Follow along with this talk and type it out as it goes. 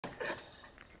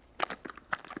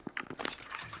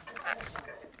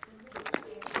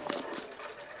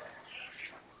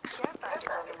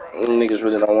niggas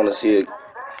really don't want to see it.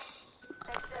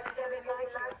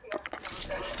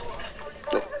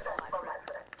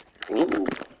 Ooh.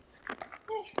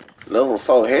 Level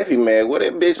 4 heavy mag. Where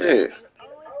that bitch at?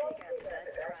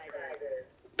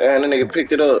 Damn, that nigga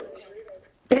picked it up.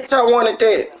 Bitch, I wanted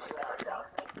that.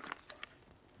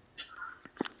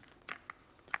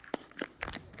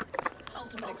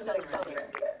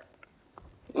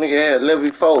 Nigga had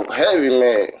level 4 heavy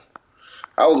mag.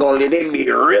 I was gonna let that be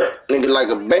rip, nigga, like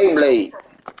a Beyblade.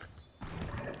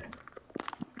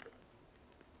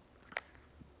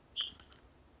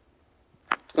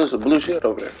 There's a blue shit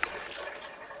over there.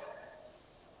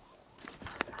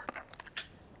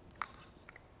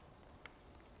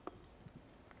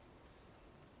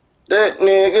 That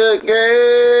nigga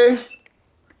gay.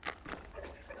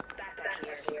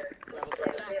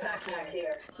 Backpack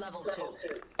here. Level 2.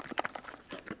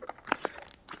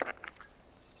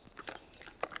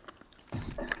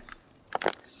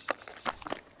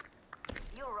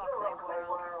 You rock my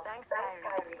world. Thanks,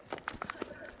 Kyrie.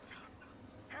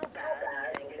 How bad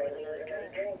do you think it really is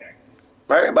to drink?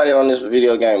 Everybody on this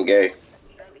video game gay.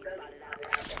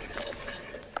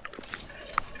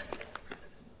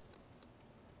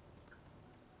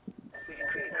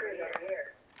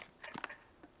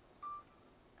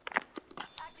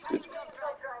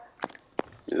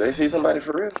 Did they see somebody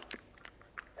for real?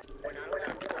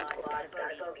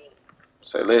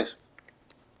 Say less.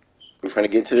 We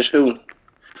finna get to the shooting.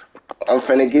 I'm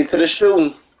finna get to the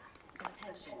shooting.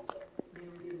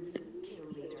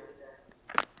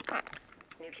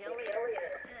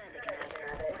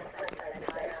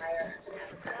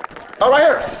 Oh, right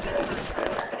here.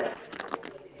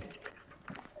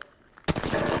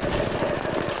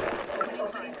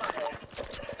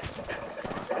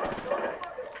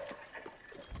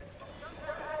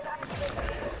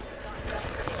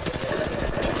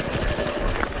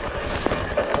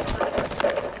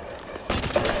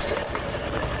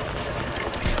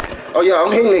 Oh yeah,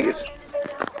 I'm hitting niggas.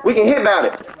 We can hit about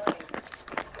it.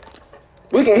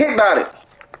 We can hit about it.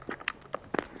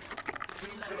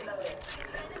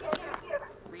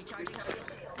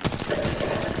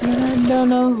 I don't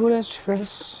know who that's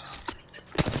first.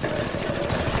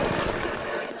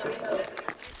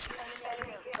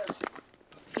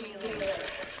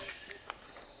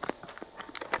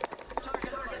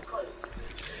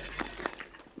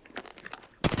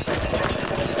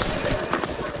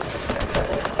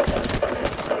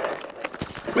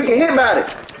 We can hit about it.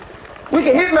 We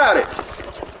can hit about it.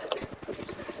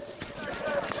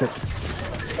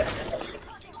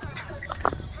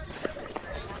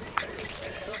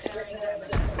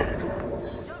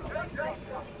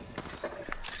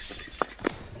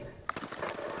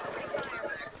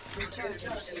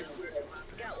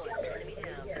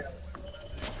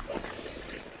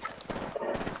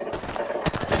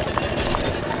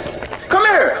 Come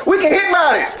here. We can hit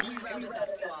about it.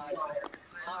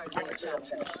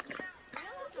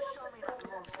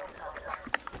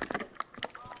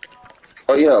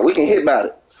 Oh yeah, we can hit about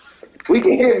it. We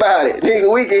can hit about it, nigga.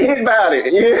 We can hit about it.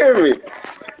 You hear me?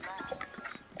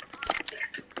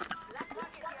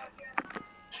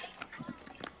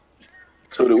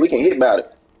 Tootie, we can hit about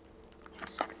it.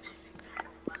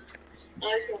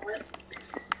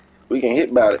 We can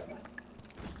hit about it.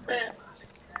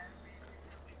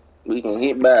 We can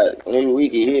hit about it. Nigga, we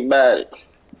can hit about it.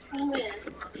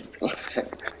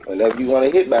 Whenever you want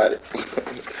to hit about it.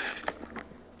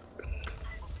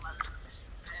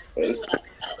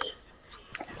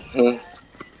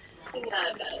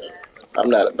 I'm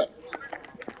not about it.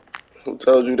 Who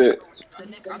told you that?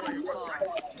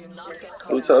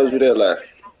 Who told you that lie?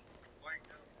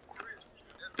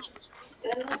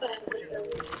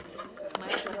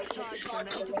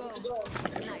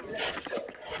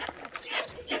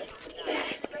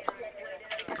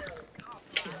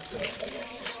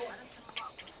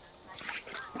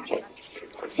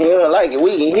 He don't like it.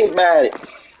 We can hit by it.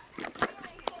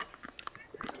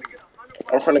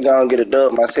 I'm finna go and get a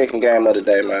dub my second game of the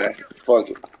day, man. Fuck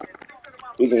it.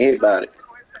 We can hit by it.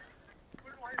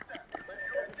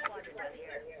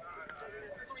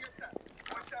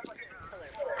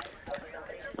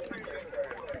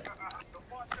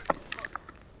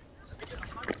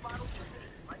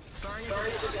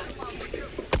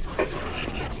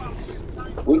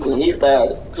 We can hit by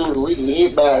it. Dude, we can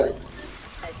hit by it.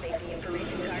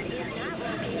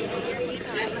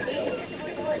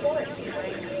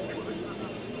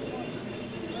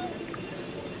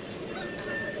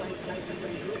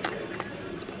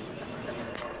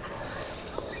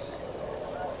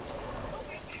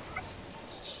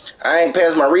 I ain't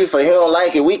passed my reefer. He don't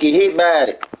like it. We can hit by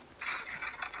it.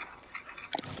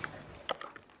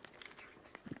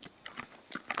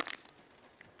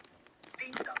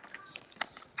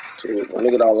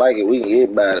 nigga don't like it, we can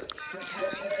hit about it.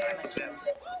 Repairing damages.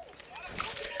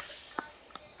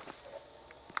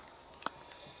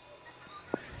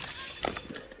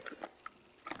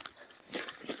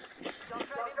 Don't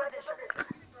drive in position.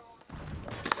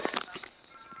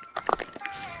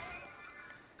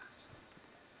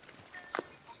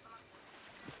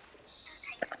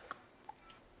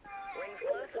 Rings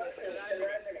close, and we've still got a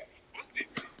minute.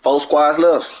 4 squads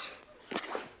left.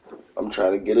 I'm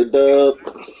trying to get a dub.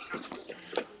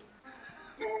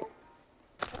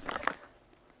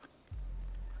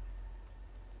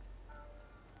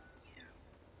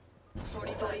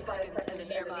 45 seconds and a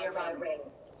nearby ring.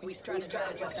 We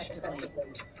strategized effectively.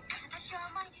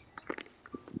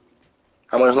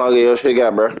 How much longer your shit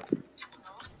got, bro?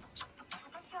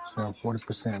 So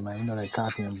 40%, man. You know that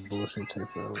copy and bullshit take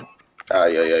forever. Ah,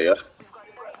 yeah. We've got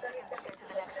 30 seconds to get to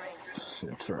the next ring.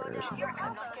 Shit trash, man.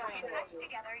 I'm not carrying you.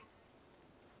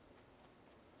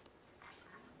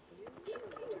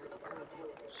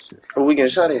 Shit Who we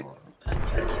getting shot at? Shit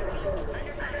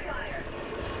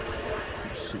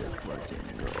fucking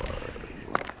God.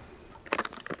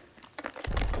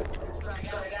 Frag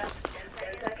out. 10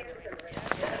 seconds.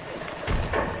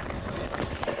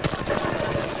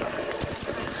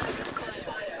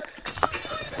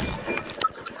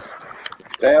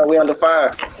 Damn, we under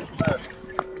fire.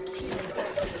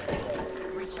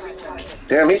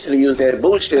 Damn, he should have used that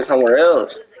boost shit somewhere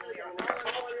else.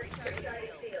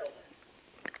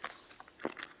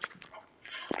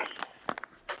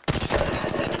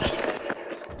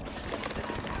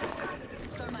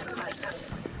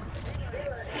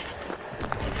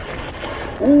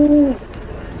 Ooh.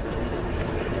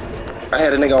 I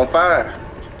had a nigga on fire.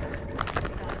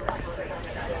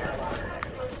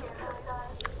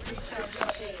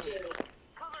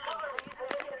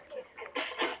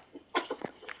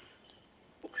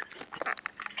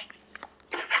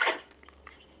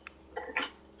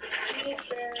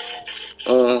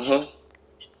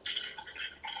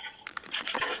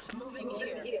 Moving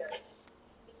here.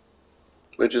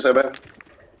 What you say, baby?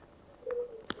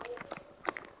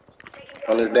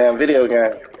 On this damn video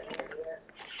game.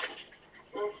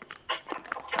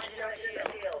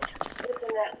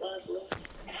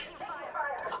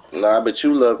 Nah, but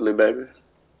you lovely, baby.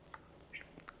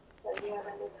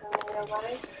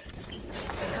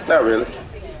 Not really.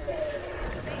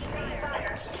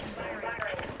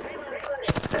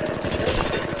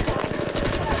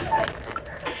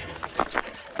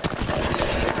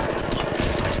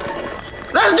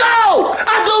 Let's go!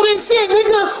 I do this shit,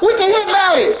 nigga. We can hit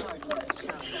about it.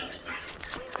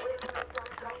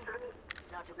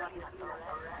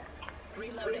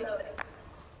 Reloading.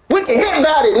 We can hit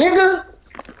about it, nigga.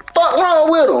 Fuck wrong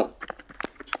with him.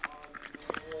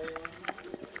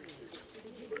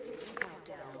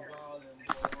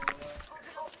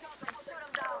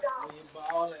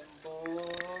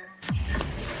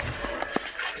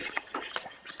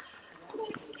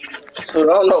 So I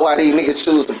don't know why these niggas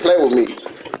choose to play with me.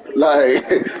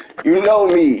 Like, you know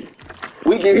me.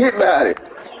 We can hit about it.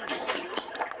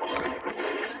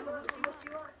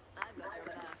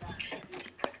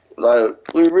 Like,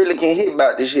 we really can hit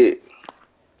about this shit.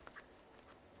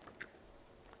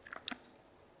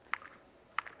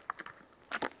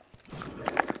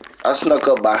 I snuck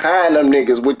up behind them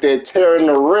niggas with that tearing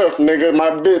the riff, nigga,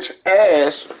 my bitch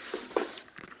ass.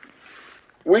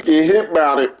 We can hit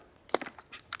about it.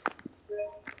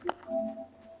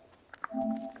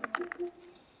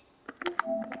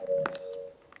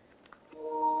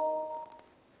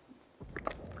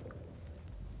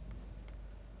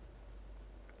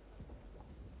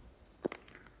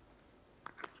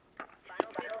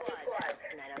 Final 2 squads.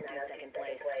 And I don't do second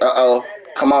place. Uh-oh.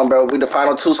 Come on, bro. We the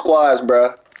final 2 squads,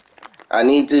 bro. I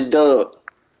need this dub.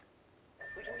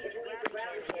 We can use the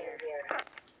rally here.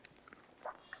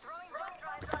 Throwing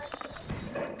jump drive.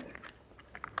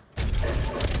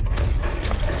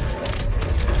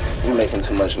 You making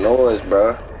too much noise,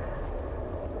 bro.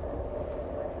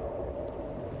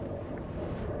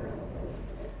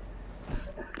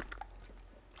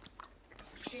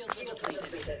 Shields are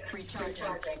depleted.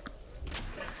 Recharging.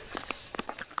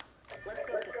 Let's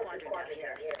go with this quadrant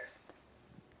out here.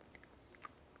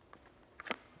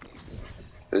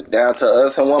 It's down to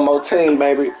us and one more team,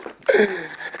 baby.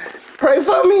 Pray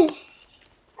for me.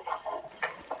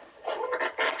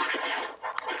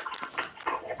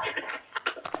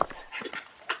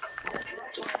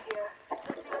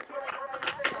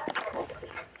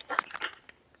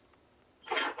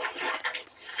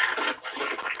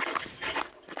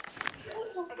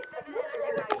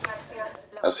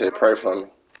 I said, pray for me.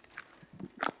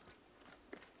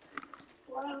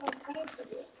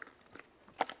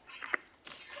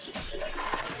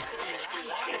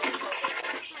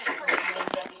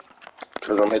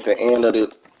 Cause I'm at the end of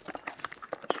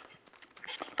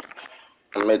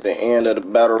the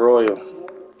battle royal.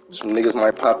 Some niggas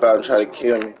might pop out and try to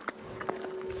kill me.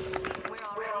 We're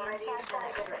already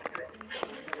inside the district.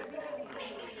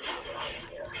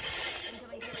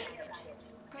 Incoming care package.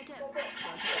 Pro tip, don't try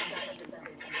intercepting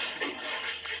something from up here.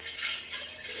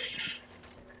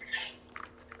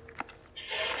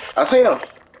 I see him.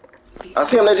 I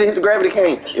see him. They just hit the gravity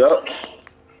cane. Yup.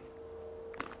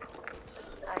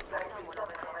 I see someone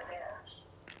over there.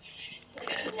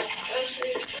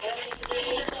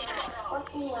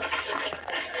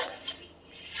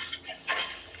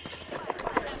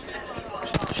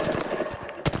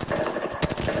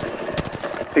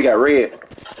 He got red.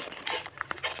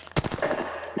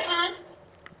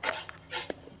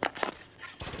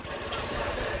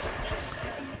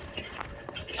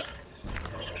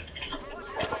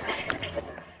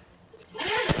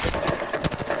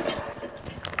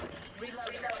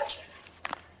 Reloading.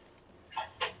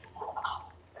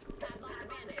 Padlock the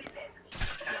bandit.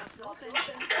 Slots open.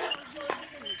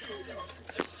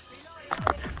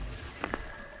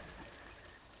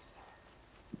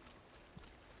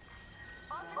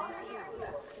 Alternator here.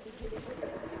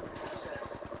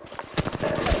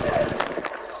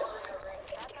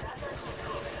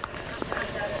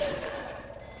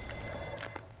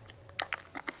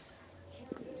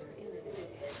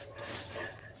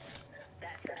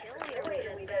 That's the kill leader we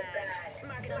just bagged.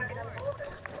 Mark it on board.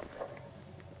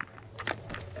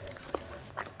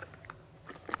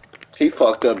 He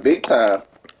fucked up big time.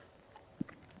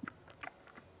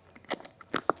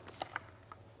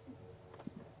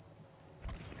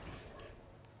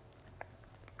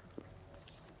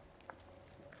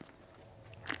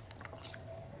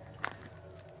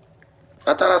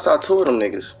 I thought I saw two of them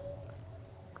niggas.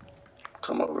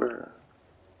 Come over here.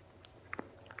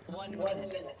 1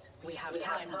 minute. We have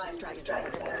time to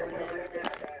strategize.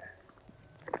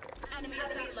 Enemy at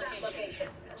that location.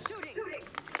 Shooting.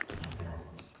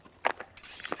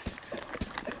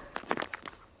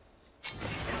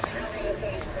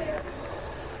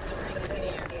 The ring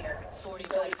is near.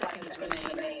 45 seconds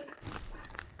remain.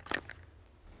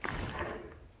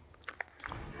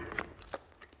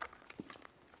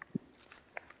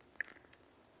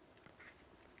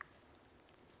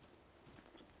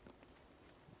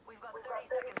 We've got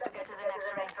 30 seconds to get to the next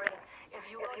ring. If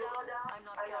you go down, I'm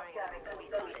not carrying.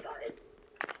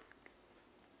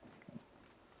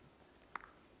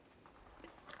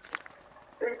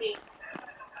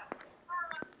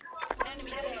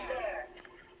 Enemy there.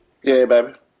 Yeah,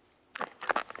 baby.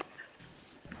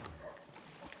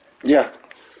 Yeah.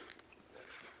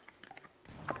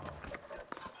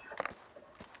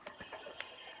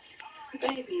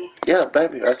 Baby. Yeah,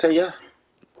 baby. I said yeah.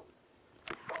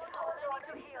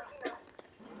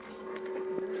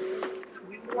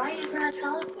 Why are you not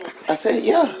talking? I said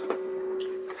yeah.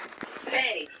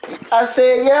 Babe. I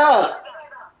said yeah.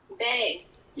 Babe.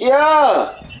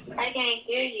 Yeah. I can't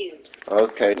hear you.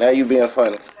 Okay, now you being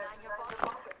funny.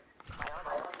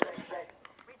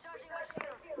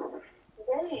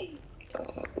 Babe.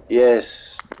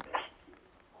 Yes.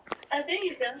 I think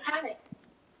you're so high.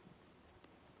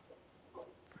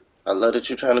 I love that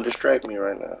you're trying to distract me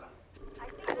right now.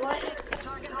 What?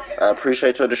 I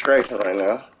appreciate your distraction right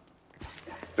now.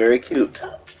 Very cute.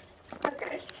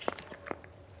 Okay.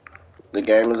 The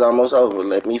game is almost over.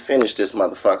 Let me finish this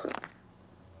motherfucker.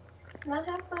 Let's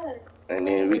have fun. And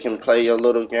then we can play your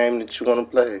little game that you want to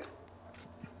play.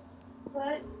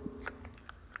 What?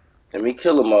 Let me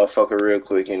kill a motherfucker real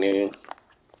quick and then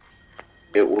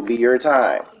it will be your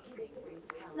time.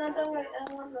 No, don't worry. I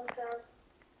don't want no time.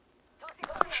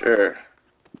 Sure.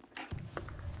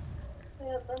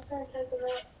 Yeah, I'm trying to take them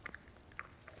out.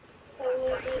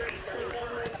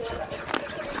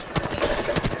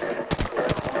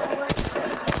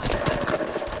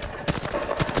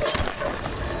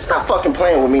 Stop fucking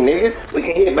playing with me, nigga. We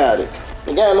can hit about it.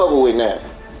 The game over with now.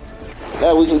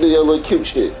 Now we can do your little cute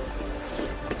shit.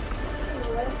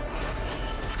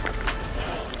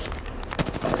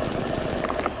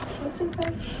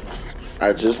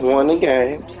 I just won the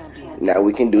game. Now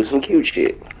we can do some cute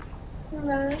shit.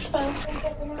 No, it's fine. Take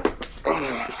them out.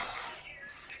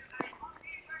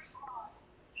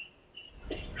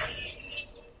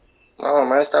 Oh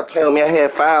man, stop playing with me. I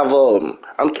had 5 of them.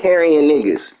 I'm carrying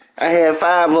niggas. I had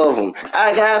 5 of them.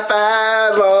 I got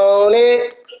 5 on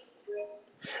it.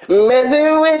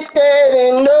 Messing with that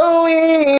and knowing.